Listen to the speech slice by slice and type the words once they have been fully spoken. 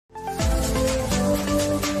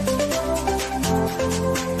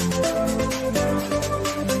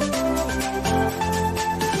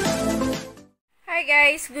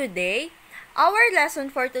good day. Our lesson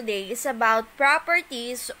for today is about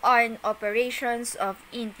properties on operations of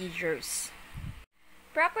integers.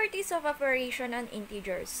 Properties of operation on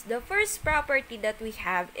integers. The first property that we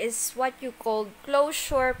have is what you call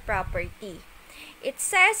closure property. It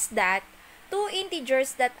says that two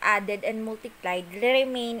integers that added and multiplied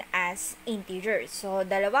remain as integers. So,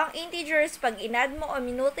 dalawang integers, pag in-add mo o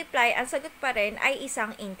minultiply, ang sagot pa rin ay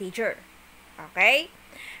isang integer. Okay?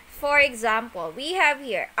 For example, we have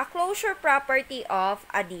here a closure property of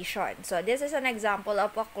addition. So, this is an example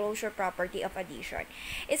of a closure property of addition.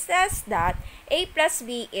 It says that a plus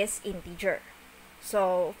b is integer.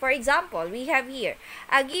 So, for example, we have here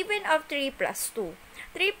a given of 3 plus 2.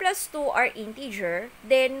 3 plus 2 are integer.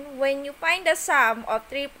 Then, when you find the sum of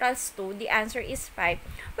 3 plus 2, the answer is 5,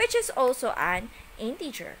 which is also an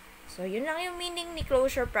integer. So, yun lang yung meaning ni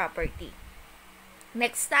closure property.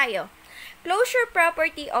 Next tayo. Closure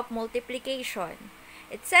property of multiplication.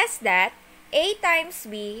 It says that a times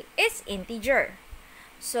b is integer.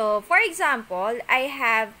 So, for example, I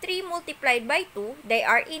have 3 multiplied by 2. They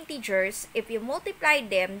are integers. If you multiply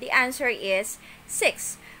them, the answer is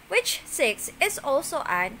 6, which 6 is also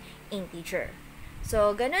an integer.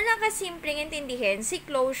 So, ganun lang kasimpleng intindihin si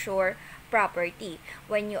closure property.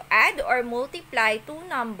 When you add or multiply two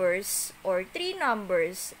numbers or three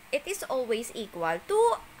numbers, it is always equal to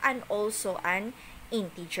and also an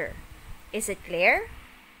integer. Is it clear?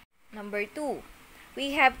 Number 2,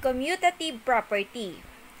 we have commutative property.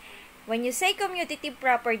 When you say commutative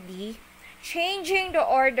property, changing the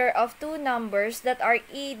order of two numbers that are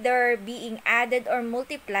either being added or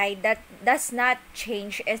multiplied that does not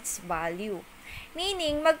change its value.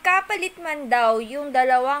 Meaning, magkapalit man daw yung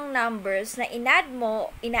dalawang numbers na ina-add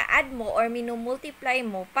mo or minumultiply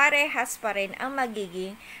mo, parehas pa rin ang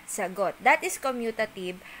magiging sagot. That is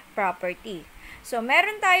commutative property. So,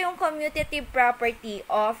 meron tayong commutative property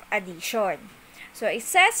of addition. So, it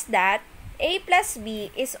says that a plus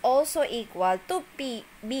b is also equal to b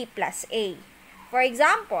plus a. For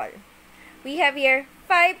example, we have here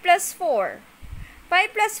 5 plus 4.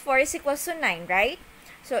 5 plus 4 is equal to 9, right?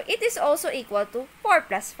 So, it is also equal to 4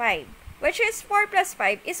 plus 5, which is 4 plus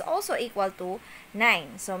 5 is also equal to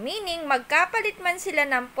 9. So, meaning, magkapalit man sila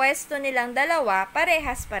ng pwesto nilang dalawa,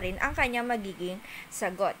 parehas pa rin ang kanyang magiging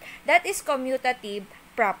sagot. That is commutative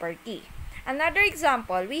property. Another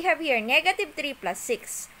example, we have here negative 3 plus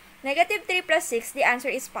 6. Negative 3 plus 6, the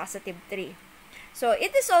answer is positive 3. So,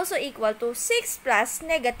 it is also equal to 6 plus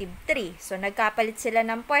negative 3. So, nagkapalit sila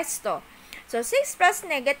ng pwesto. So, 6 plus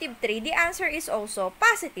negative 3, the answer is also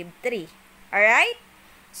positive 3. Alright?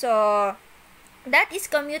 So, that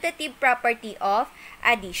is commutative property of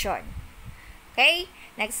addition. Okay?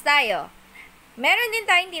 Next tayo. Meron din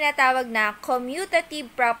tayong tinatawag na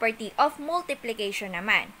commutative property of multiplication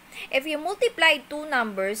naman. If you multiply two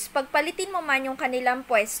numbers, pagpalitin mo man yung kanilang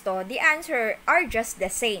pwesto, the answer are just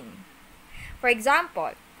the same. For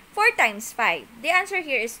example, 4 times 5, the answer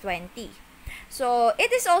here is 20. So,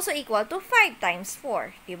 it is also equal to 5 times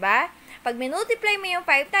 4, diba? Pag minultiply mo yung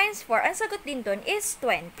 5 times 4, ang sagot din dun is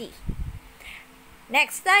 20.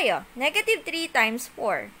 Next tayo, negative 3 times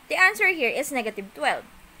 4. The answer here is negative 12.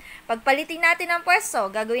 Pagpalitin natin ang pwesto,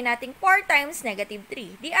 gagawin natin 4 times negative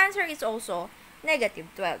 3. The answer is also negative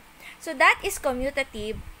 12. So, that is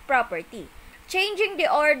commutative property. Changing the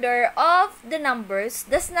order of the numbers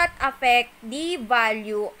does not affect the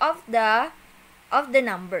value of the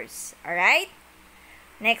numbers. Alright?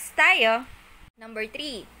 Next tayo, number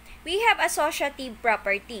 3. We have associative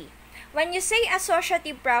property. When you say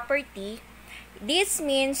associative property, this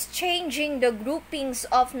means changing the groupings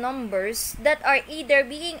of numbers that are either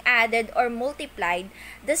being added or multiplied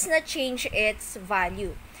does not change its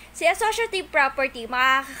value. Si associative property,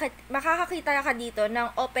 makakakita ka dito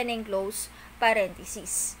ng open and close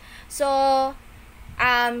parenthesis. So,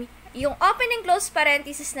 yung open and close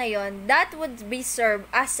parenthesis na yon, that would be served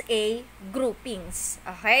as a groupings.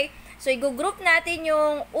 Okay? So, i-group natin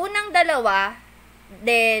yung unang dalawa,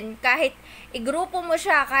 then, kahit i-grupo mo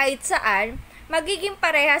siya kahit saan, magiging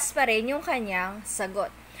parehas pa rin yung kanyang sagot.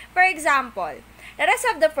 For example, the rest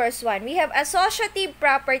of the first one, we have associative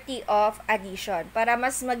property of addition para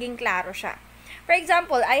mas maging klaro siya. For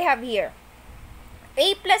example, I have here a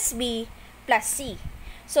plus b plus c.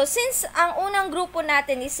 So, since ang unang grupo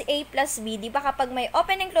natin is a plus b, di ba kapag may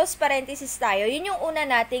open and close parenthesis tayo, yun yung una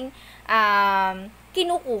nating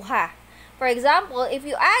kinukuha. For example, if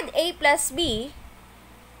you add a plus b,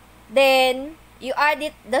 then you add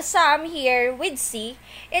the sum here with c,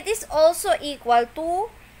 it is also equal to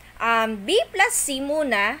b plus c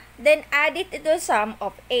muna, then add it to the sum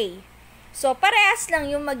of a. So, parehas lang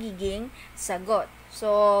yung magiging sagot.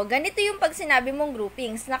 So, ganito yung pag sinabi mong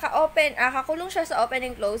groupings. Nakakulong siya sa open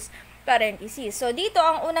and close parenthesis. So, dito,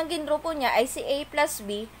 ang unang ginrupo niya ay si A plus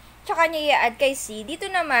B, tsaka niya i-add kay C. Dito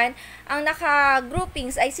naman, ang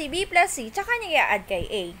naka-groupings ay si B plus C, tsaka niya i-add kay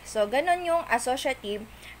A. So, ganun yung associative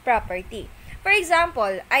property. For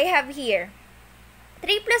example, I have here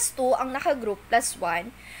 3 plus 2 ang naka-group plus 1.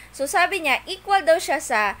 So, sabi niya, equal daw siya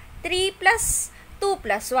sa 3 plus 2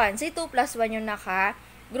 plus 1. Si 2 plus 1 yung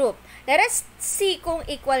naka-group. Let us see kung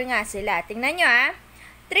equal nga sila. Tingnan nyo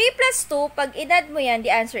 3 plus 2, pag inad mo yan, the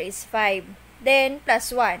answer is 5. Then,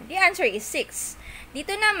 plus 1. The answer is 6.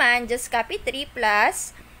 Dito naman, just copy 3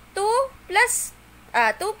 plus 2 plus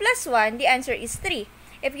 1, the answer is 3.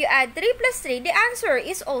 If you add 3 plus 3, the answer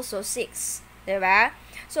is also 6. Diba?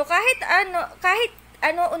 So, kahit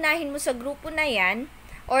ano unahin mo sa grupo na yan,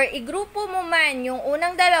 or igrupo mo man yung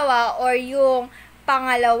unang dalawa or yung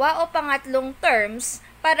pangalawa o pangatlong terms,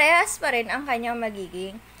 parehas pa rin ang kanyang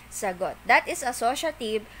magiging sagot. That is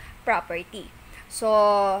associative property. So,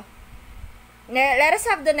 let us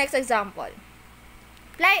have the next example.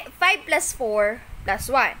 5 plus 4 plus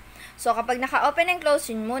 1. So, kapag naka-open and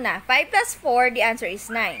close, yun muna. 5 plus 4, the answer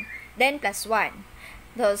is 9. Then, plus 1.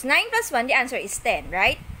 So, 9 plus 1, the answer is 10,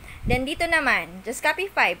 right? Then, dito naman, just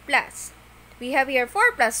copy 5 plus. We have here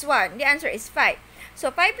 4 plus 1. The answer is 5.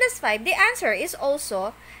 So, 5 plus 5, the answer is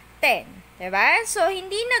also 10. Diba? So,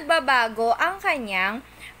 hindi nagbabago ang kanyang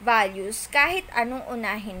values kahit anong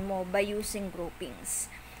unahin mo by using groupings.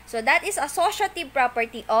 So, that is associative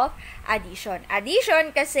property of addition. Addition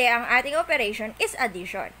kasi ang ating operation is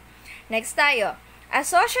addition. Next tayo,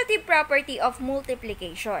 associative property of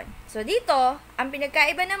multiplication. So, dito, ang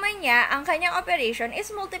pinagkaiba naman niya, ang kanyang operation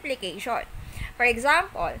is multiplication. For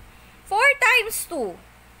example, 4 times 2.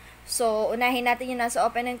 So, unahin natin yung nasa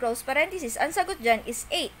open and close parenthesis. Ang sagot dyan is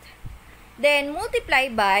 8. Then,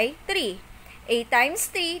 multiply by 3. 8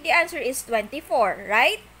 times 3, the answer is 24,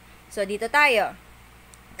 right? So, dito tayo.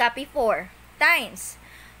 Copy 4 times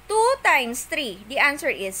 2 times 3, the answer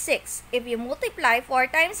is 6. If you multiply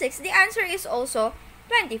 4 times 6, the answer is also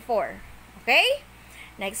 24. Okay?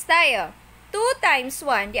 Next tayo. 2 times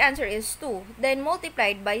 1, the answer is 2. Then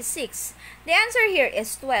multiplied by 6. The answer here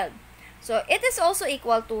is 12. So, it is also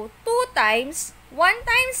equal to 2 times 1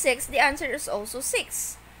 times 6, the answer is also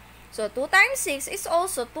 6. So, 2 times 6 is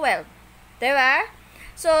also 12. Diba?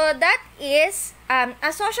 So, that is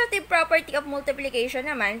associative property of multiplication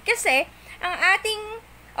naman kasi ang ating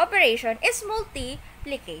operation is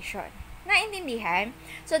multiplication. Naintindihan?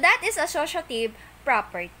 So, that is associative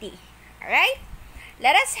property. Alright?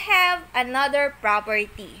 Let us have another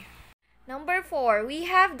property. Number 4, we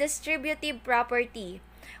have distributive property.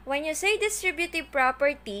 When you say distributive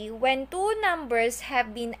property, when two numbers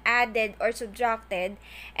have been added or subtracted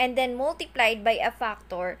and then multiplied by a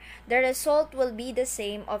factor, the result will be the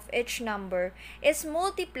same of each number is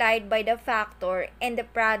multiplied by the factor and the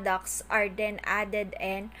products are then added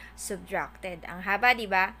and subtracted. Ang haba, di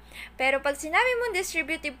ba? Pero pag sinabi mong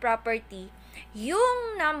distributive property,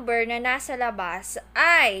 yung number na nasa labas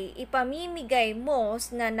ay ipamimigay mo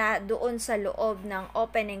na doon sa loob ng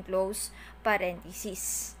open and close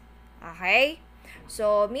parenthesis. Okay?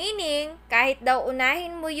 So, meaning, kahit daw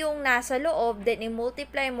unahin mo yung nasa loob, then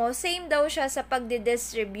i-multiply mo, same daw siya sa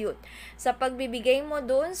pagdidistribute. Sa pagbibigay mo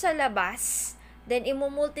doon sa labas, then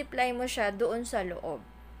i-multiply mo siya doon sa loob.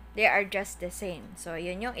 They are just the same. So,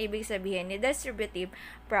 yun yung ibig sabihin ni distributive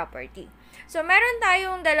property. So, meron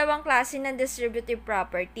tayong dalawang klase ng distributive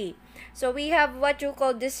property. So, we have what you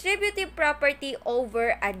call distributive property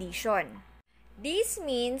over addition. This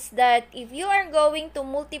means that if you are going to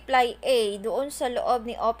multiply A doon sa loob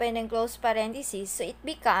ni open and close parenthesis, so it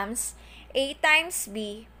becomes A times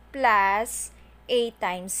B plus A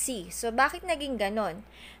times C. So, bakit naging ganon?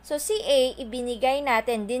 So, si A, ibinigay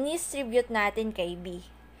natin, dinistribute natin kay B.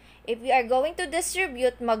 If we are going to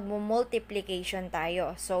distribute, magmumultiplication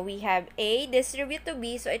tayo. So, we have A distribute to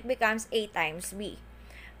B, so it becomes A times B.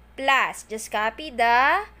 Plus, just copy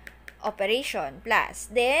the operation, plus.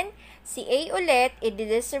 Then, si A ulit,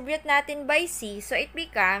 i-distribute natin by C, so it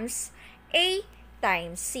becomes A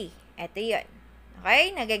times C. Ito yun.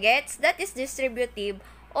 Okay? Nagagets? That is distributive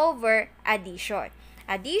over addition.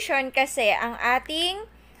 Addition kasi ang ating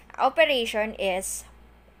operation is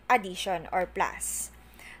addition or plus.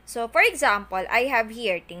 So, for example, I have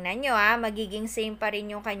here, tingnan nyo magiging same pa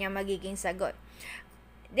rin yung kanya magiging sagot.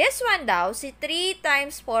 This one daw, si 3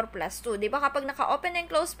 times 4 plus 2. Diba kapag naka-open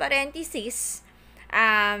and close parenthesis,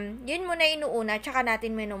 yun muna inuuna, tsaka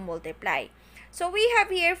natin minumultiply. So, we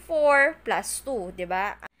have here 4 plus 2,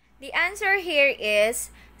 diba? The answer here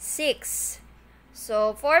is 6.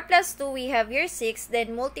 So, 4 plus 2, we have here 6,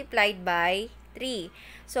 then multiplied by 3.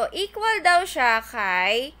 So, equal daw siya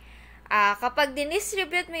kay, kapag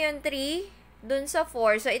dinistribute mo yung 3 dun sa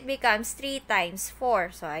 4, so it becomes 3 times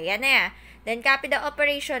 4. So, ayan na yan. Then, copy the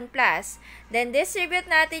operation plus. Then, distribute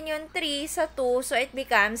natin yung 3 sa 2, so it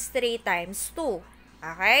becomes 3 times 2.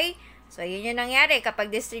 Okay? So, yun yung nangyari kapag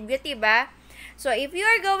distributive, ba? So, if you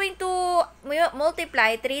are going to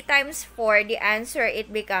multiply 3 times 4, the answer, it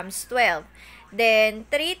becomes 12. Then,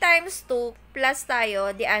 3 times 2 plus tayo,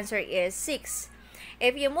 the answer is 6.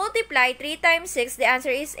 If you multiply 3 times 6, the answer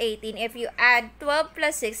is 18. If you add 12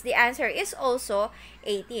 plus 6, the answer is also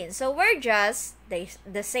 18. So, we're just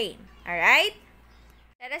the same. Alright?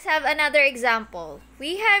 Let us have another example.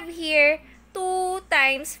 We have here 2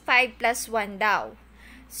 times 5 plus 1 daw.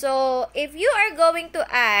 So, if you are going to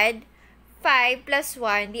add 5 plus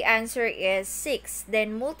 1, the answer is 6.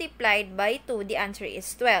 Then, multiplied by 2, the answer is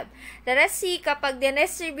 12. Let us see, kapag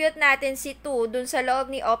dinistribute natin si 2 dun sa loob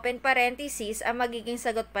ni open parenthesis, ang magiging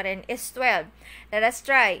sagot pa rin is 12. Let us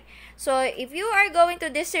try. So, if you are going to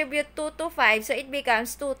distribute 2 to 5, so it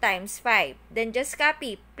becomes 2 times 5. Then, just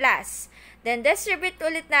copy, plus. Then, distribute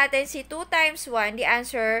ulit natin si 2 times 1, the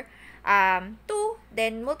answer, 2,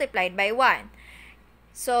 then multiplied by 1.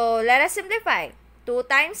 So, let us simplify. 2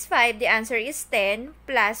 times 5, the answer is 10,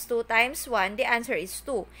 plus 2 times 1, the answer is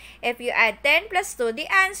 2. If you add 10 plus 2, the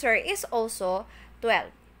answer is also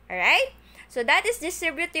 12. Alright? So, that is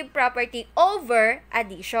distributive property over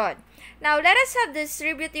addition. Now, let us have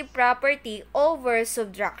distributive property over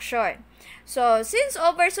subtraction. So, since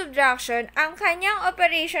over subtraction, ang kanyang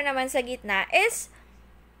operation naman sa gitna is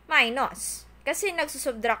minus. Kasi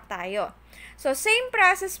nagsusubtract tayo. So, same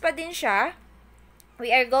process pa din siya. We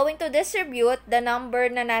are going to distribute the number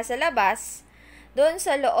na nasa labas doon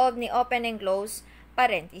sa loob ni open and close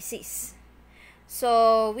parenthesis.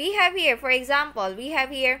 So, we have here, for example, we have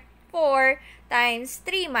here 4 times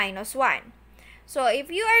 3 minus 1. So, if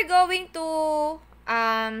you are going to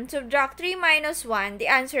subtract 3 minus 1, the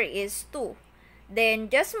answer is 2. Then,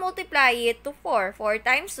 just multiply it to 4. 4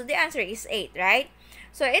 times 2, the answer is 8, right?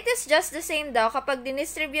 So, it is just the same daw kapag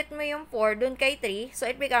dinistribute mo yung 4 doon kay 3. So,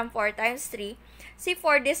 it becomes 4 times 3. Si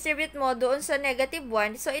 4 distribute mo doon sa negative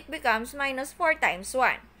 1. So, it becomes minus 4 times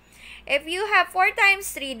 1. If you have 4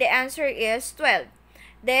 times 3, the answer is 12.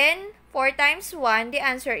 Then, 4 times 1, the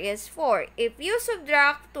answer is 4. If you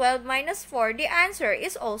subtract 12 minus 4, the answer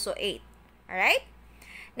is also 8. Alright?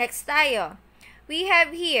 Next tayo. We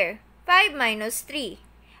have here 5 minus 3.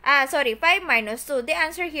 5 minus 2. The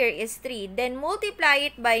answer here is 3. Then,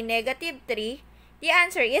 multiply it by negative 3. The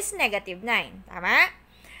answer is negative 9. Tama?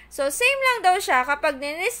 So, same lang daw siya kapag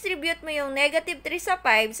dinistribute mo yung negative 3 sa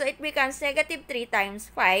 5. So, it becomes negative 3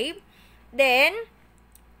 times 5. Then,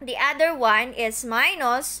 the other one is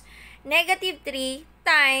minus negative 3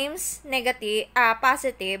 times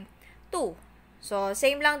positive 2. So,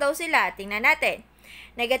 same lang daw sila. Tingnan natin.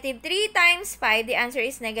 Negative 3 times 5, the answer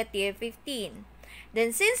is negative 15.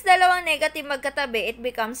 Then, since dalawang negative magkatabi, it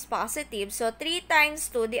becomes positive. So, 3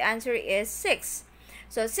 times 2, the answer is 6.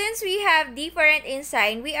 So, since we have different in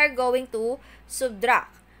sign, we are going to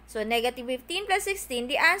subtract. So, negative 15 plus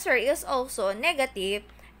 16, the answer is also negative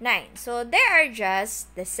 9. So, they are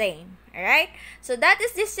just the same. Alright? So, that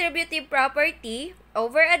is distributive property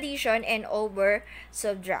over addition and over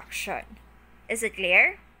subtraction. Is it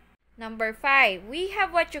clear? Number 5, we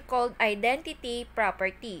have what you call identity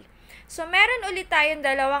property. So, meron ulit tayong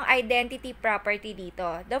dalawang identity property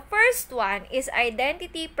dito. The first one is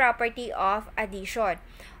identity property of addition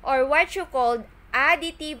or what you call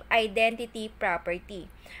additive identity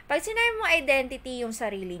property. Pag sinabi mo identity, yung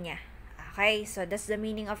sarili niya. Okay, so that's the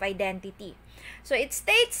meaning of identity. So, it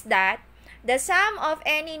states that the sum of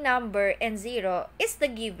any number and 0 is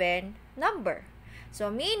the given number.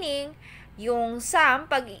 So, meaning, yung sum,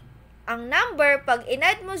 ang number, pag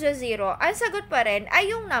in-add mo sa 0, ang sagot pa rin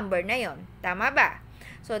ay yung number na yon. Tama ba?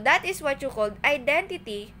 So, that is what you call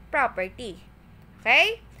identity property.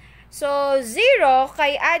 Okay? So, 0,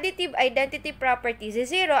 kay additive identity property, si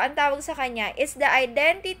 0, ang tawag sa kanya is the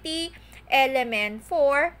identity element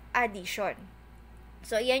for addition.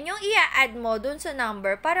 So, yan yung i-add mo dun sa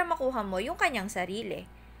number para makuha mo yung kanyang sarili.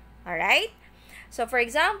 Alright? So, for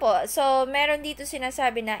example, so, meron dito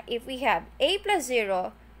sinasabi na if we have a plus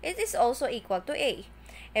 0, it is also equal to a.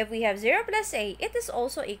 If we have 0 plus a, it is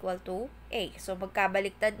also equal to a. So,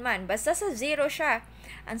 magkabaliktad man. Basta sa 0 siya,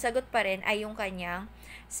 ang sagot pa rin ay yung kanyang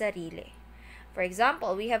sarili. For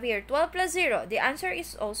example, we have here 12 plus 0. The answer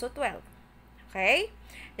is also 12. Okay?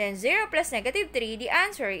 Then, 0 plus negative 3, the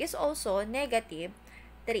answer is also negative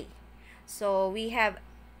 3. So, we have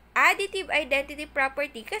additive identity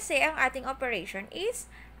property kasi ang ating operation is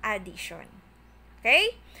addition.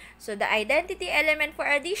 Okay? So, the identity element for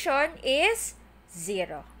addition is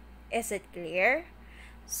 0. Is it clear?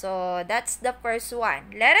 So, that's the first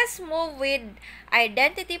one. Let us move with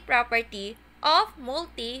identity property of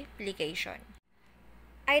multiplication.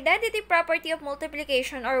 Identity property of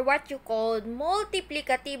multiplication, or what you call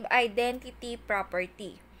multiplicative identity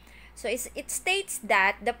property. So, it states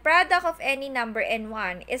that the product of any number and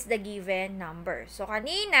 1 is the given number. So,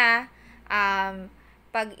 kanina,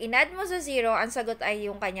 pag inad mo sa 0, ang sagot ay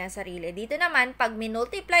yung kanyang sarili. Dito naman, pag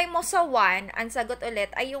minultiply mo sa 1, ang sagot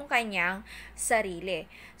ulit ay yung kanyang sarili.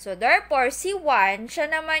 So, therefore, si 1, siya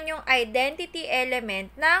naman yung identity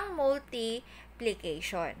element ng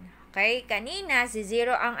multiplication. Okay? Kanina, si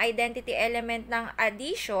 0 ang identity element ng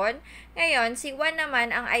addition. Ngayon, si 1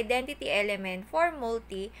 naman ang identity element for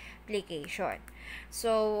multiplication.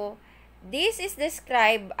 So, this is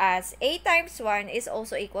described as a times 1 is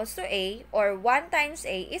also equals to a, or 1 times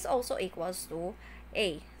a is also equals to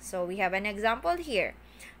a. So, we have an example here.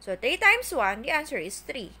 So, 3 times 1, the answer is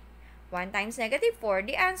 3. 1 times negative 4,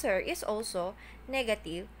 the answer is also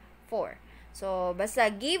negative 4. So,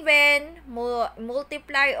 basta given,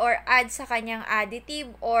 multiply or add sa kanyang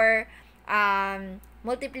additive or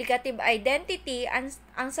multiplicative identity,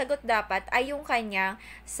 ang sagot dapat ay yung kanyang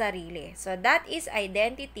sarili. So, that is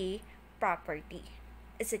identity property.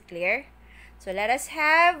 Is it clear? So, let us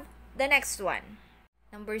have the next one.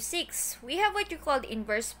 Number 6, we have what you call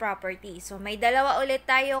inverse property. So, may dalawa ulit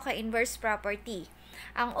tayo ka inverse property.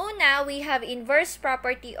 Ang una, we have inverse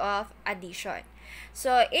property of addition.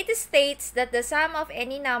 So, it states that the sum of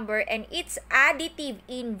any number and its additive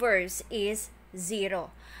inverse is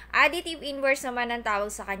 0. Additive inverse naman ang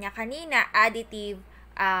tawag sa kanya kanina, additive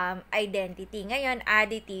identity. Ngayon,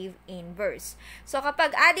 additive inverse. So,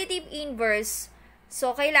 kapag additive inverse,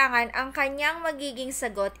 so, kailangan ang kanyang magiging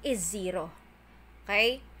sagot is 0.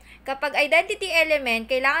 Okay? Kapag identity element,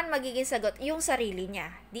 kailangan magiging sagot yung sarili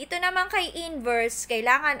niya. Dito naman kay inverse,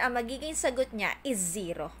 kailangan ang magiging sagot niya is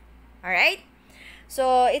 0. Alright?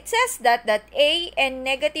 So, it says that A and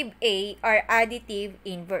negative A are additive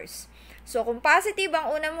inverse. So, kung positive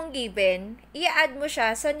ang una mong given, i-add mo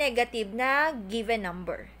siya sa negative na given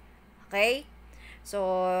number. Okay? So,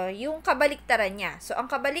 yung kabaliktaran niya. So, ang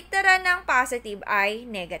kabaliktaran ng positive ay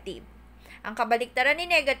negative. Ang kabaliktaran ni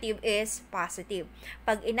negative is positive.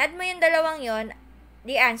 Pag in-add mo yung dalawang yon,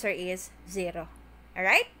 the answer is 0.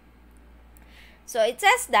 Alright? So, it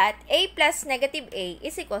says that A plus negative A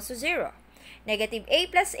is equals to 0. Negative A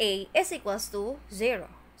plus A is equals to 0.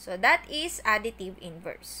 So, that is additive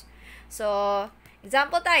inverse. So,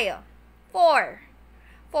 example tayo. 4.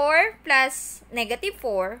 4 plus negative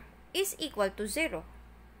 4 is equal to 0.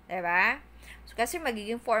 Diba? So, kasi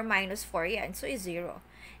magiging 4 minus 4 yan. So, is 0.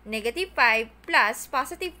 Negative 5 plus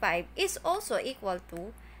positive 5 is also equal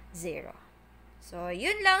to 0. So,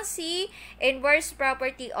 yun lang si inverse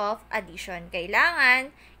property of addition.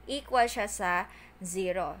 Kailangan equal siya sa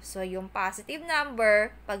 0. So, yung positive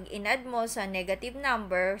number, pag in-add mo sa negative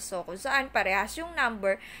number, so kung saan parehas yung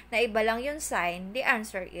number, na iba lang yung sign, the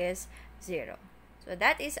answer is 0. So,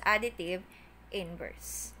 that is additive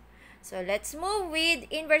inverse. So, let's move with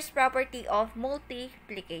inverse property of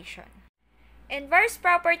multiplication. Inverse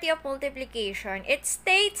property of multiplication, it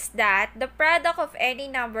states that the product of any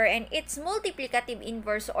number and its multiplicative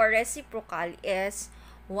inverse or reciprocal is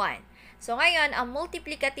 1. So, ngayon, ang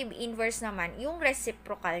multiplicative inverse naman, yung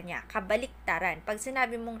reciprocal niya, kabaliktaran, pag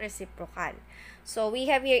sinabi mong reciprocal. So, we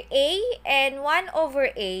have here A and 1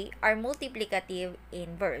 over A are multiplicative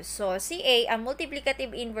inverse. So, si A, ang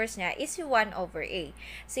multiplicative inverse niya is si 1 over A.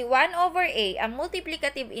 Si 1 over A, ang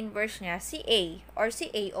multiplicative inverse niya, si A or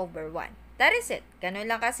si A over 1. That is it. Ganun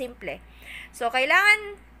lang kasimple. So,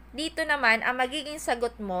 kailangan dito naman, ang magiging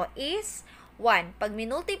sagot mo is 1. Pag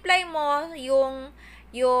minultiply mo yung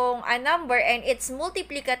a number and its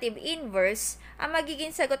multiplicative inverse, ang magiging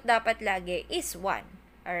sagot dapat lagi is 1.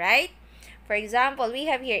 Alright? For example, we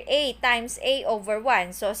have here A times A over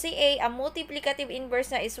 1. So, si A, ang multiplicative inverse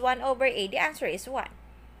na is 1 over A. The answer is 1.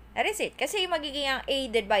 That is it. Kasi magiging ang A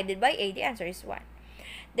divided by A, the answer is 1.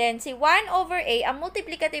 Then, si 1 over A, ang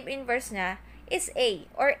multiplicative inverse na is A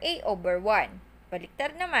or A over 1.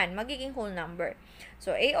 Baliktad naman, magiging whole number.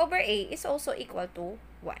 So, A over A is also equal to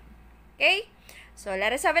 1. Okay? So,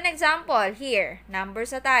 let us have an example here.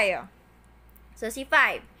 Numbers na tayo. So, si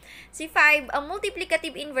 5. Si 5, ang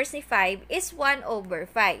multiplicative inverse ni 5 is 1 over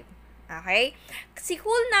 5. Okay? Si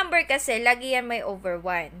whole number kasi, lagi yan may over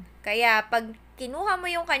 1. Kaya, pag kinuha mo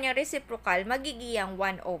yung kanyang reciprocal, magiging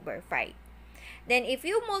 1 over 5. Then, if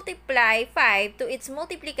you multiply 5 to its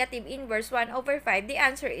multiplicative inverse 1 over 5, the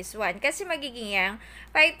answer is 1. Kasi magiging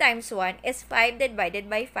 5 times 1 is 5 divided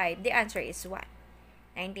by 5. The answer is 1.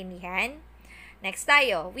 Naintindihan? Next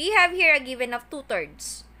tayo. We have here a given of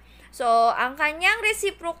 2/3. So, ang kanyang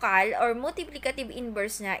reciprocal or multiplicative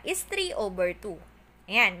inverse niya is 3/2.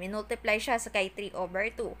 Ayan, minultiply siya sa kay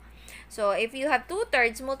 3/2. So, if you have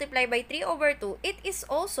 2/3 multiplied by 3/2, it is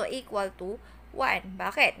also equal to 1.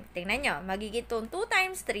 Bakit? Tingnan nyo. Magiging 2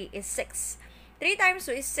 times 3 is 6. 3 times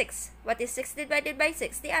 2 is 6. What is 6 divided by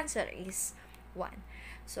 6? The answer is 1.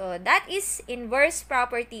 So, that is inverse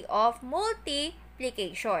property of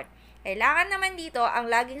multiplication. Kailangan naman dito, ang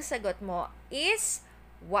laging sagot mo is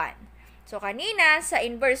 1. So, kanina, sa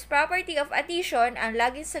inverse property of addition, ang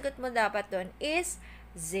laging sagot mo dapat doon is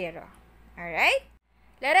 0. Alright?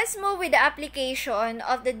 Let us move with the application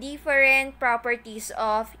of the different properties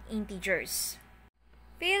of integers.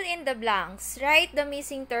 Fill in the blanks. Write the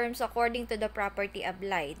missing terms according to the property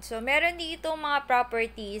applied. So, meron dito mga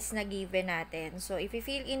properties na given natin. So, if you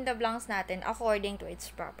fill in the blanks natin according to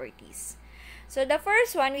its properties. So, the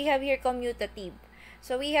first one, we have here commutative.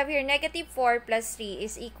 So, we have here negative 4 plus 3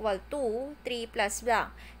 is equal to 3 plus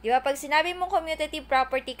blank. Di ba? Pag sinabi mong commutative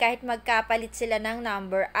property, kahit magkapalit sila ng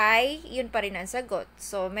number, ay yun pa rin ang sagot.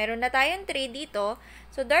 So, meron na tayong 3 dito.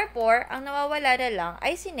 So, therefore, ang nawawala na lang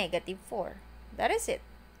ay si negative 4. That is it.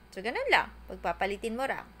 So, ganun lang. Pagpapalitin mo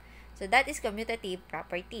lang. So, that is commutative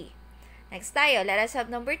property. Next tayo, let us have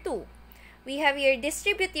number 2. We have here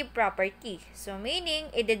distributive property. So, meaning,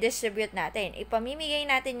 i-distribute natin. Ipamimigay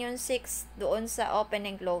natin yung 6 doon sa open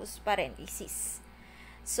and close parenthesis.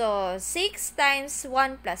 So, 6 times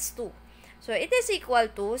 1 plus 2. So, it is equal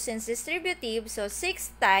to, since distributive, so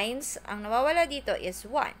 6 times, ang nawawala dito is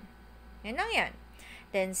 1. Yan lang yan.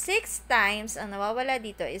 Then, 6 times, ang nawawala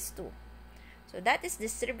dito is 2. So, that is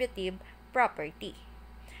distributive property.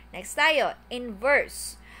 Next tayo,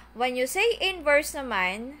 inverse. When you say inverse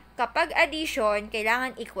naman, kapag addition,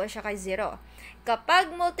 kailangan equal siya kay 0.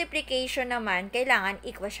 Kapag multiplication naman, kailangan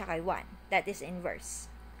equal siya kay 1. That is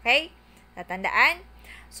inverse. Okay? Tatandaan?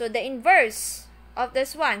 So, the inverse of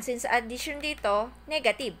this one, since addition dito,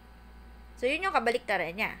 negative. So, yun yung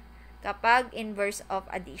kabaliktaran niya. Kapag inverse of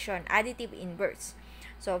addition, additive inverse.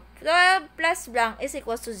 So, 12 plus blank is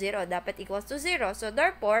equals to 0. Dapat equals to 0. So,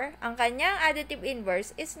 therefore, ang kanyang additive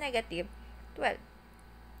inverse is negative 12.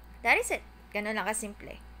 That is it. Ganun lang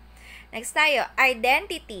kasimple. Next tayo,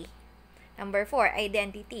 identity. Number 4,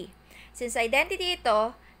 identity. Since identity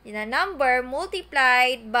ito, yung number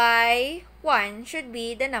multiplied by 1 should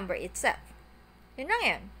be the number itself. Yun lang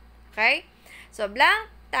yan. Okay? So,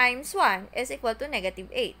 blank times 1 is equal to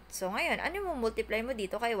negative 8. So, ngayon, ano mo multiply mo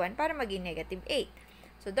dito kay 1 para maging negative 8?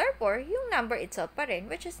 So, therefore, yung number itself pa rin,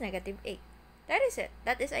 which is negative 8. That is it.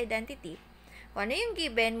 That is identity. Kung ano yung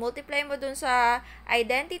given, multiply mo dun sa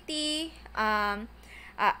identity,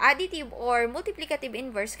 additive or multiplicative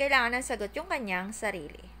inverse, kailangan ng sagot yung kanyang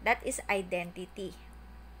sarili. That is identity.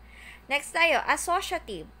 Next tayo,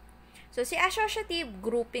 associative. So, si associative,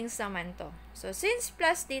 groupings naman to. So, since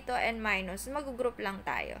plus dito and minus, mag-group lang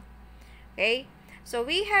tayo. Okay? So,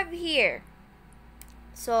 we have here.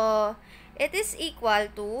 So, it is equal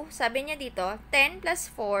to, sabi niya dito, 10 plus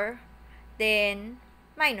 4, then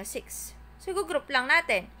minus 6. So, group lang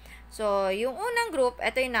natin. So, yung unang group,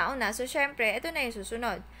 ito yung nauna. So, syempre, ito na yung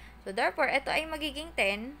susunod. So, therefore, ito ay magiging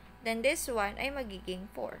 10, then this one ay magiging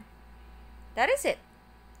 4. That is it.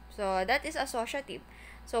 So, that is associative.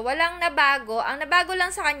 So, walang nabago. Ang nabago lang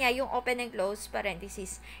sa kanya, yung open and close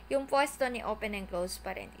parenthesis. Yung pwesto ni open and close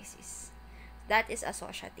parenthesis. That is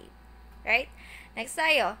associative. Right? Next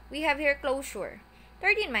tayo, we have here closure.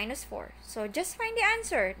 13 minus 4. So, just find the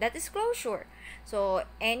answer. That is closure. So,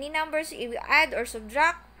 any numbers if you add or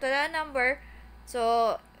subtract to the number,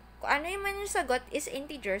 so, kung ano yung man yung sagot is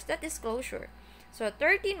integers, that is closure. So,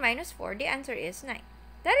 13 minus 4, the answer is 9.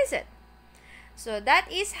 That is it. So, that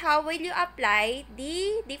is how will you apply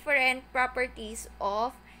the different properties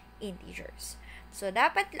of integers. So,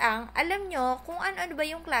 dapat lang, alam nyo kung ano-ano ba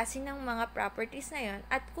yung klase ng mga properties na yun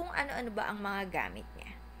at kung ano-ano ba ang mga gamit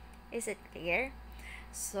niya. Is it clear?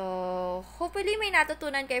 So, hopefully may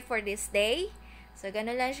natutunan kayo for this day. So,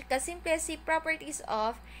 ganun lang kasimple si properties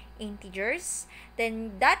of integers.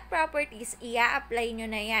 Then, that properties, ia-apply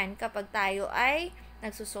nyo na yan kapag tayo ay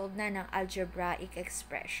nagsusolve na ng algebraic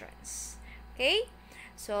expressions. Okay?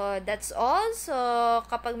 So, that's all. So,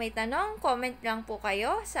 kapag may tanong, comment lang po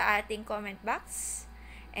kayo sa ating comment box.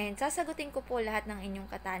 And sasagutin ko po lahat ng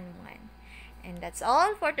inyong katanungan. And that's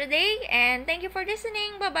all for today. And thank you for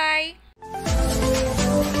listening. Bye-bye!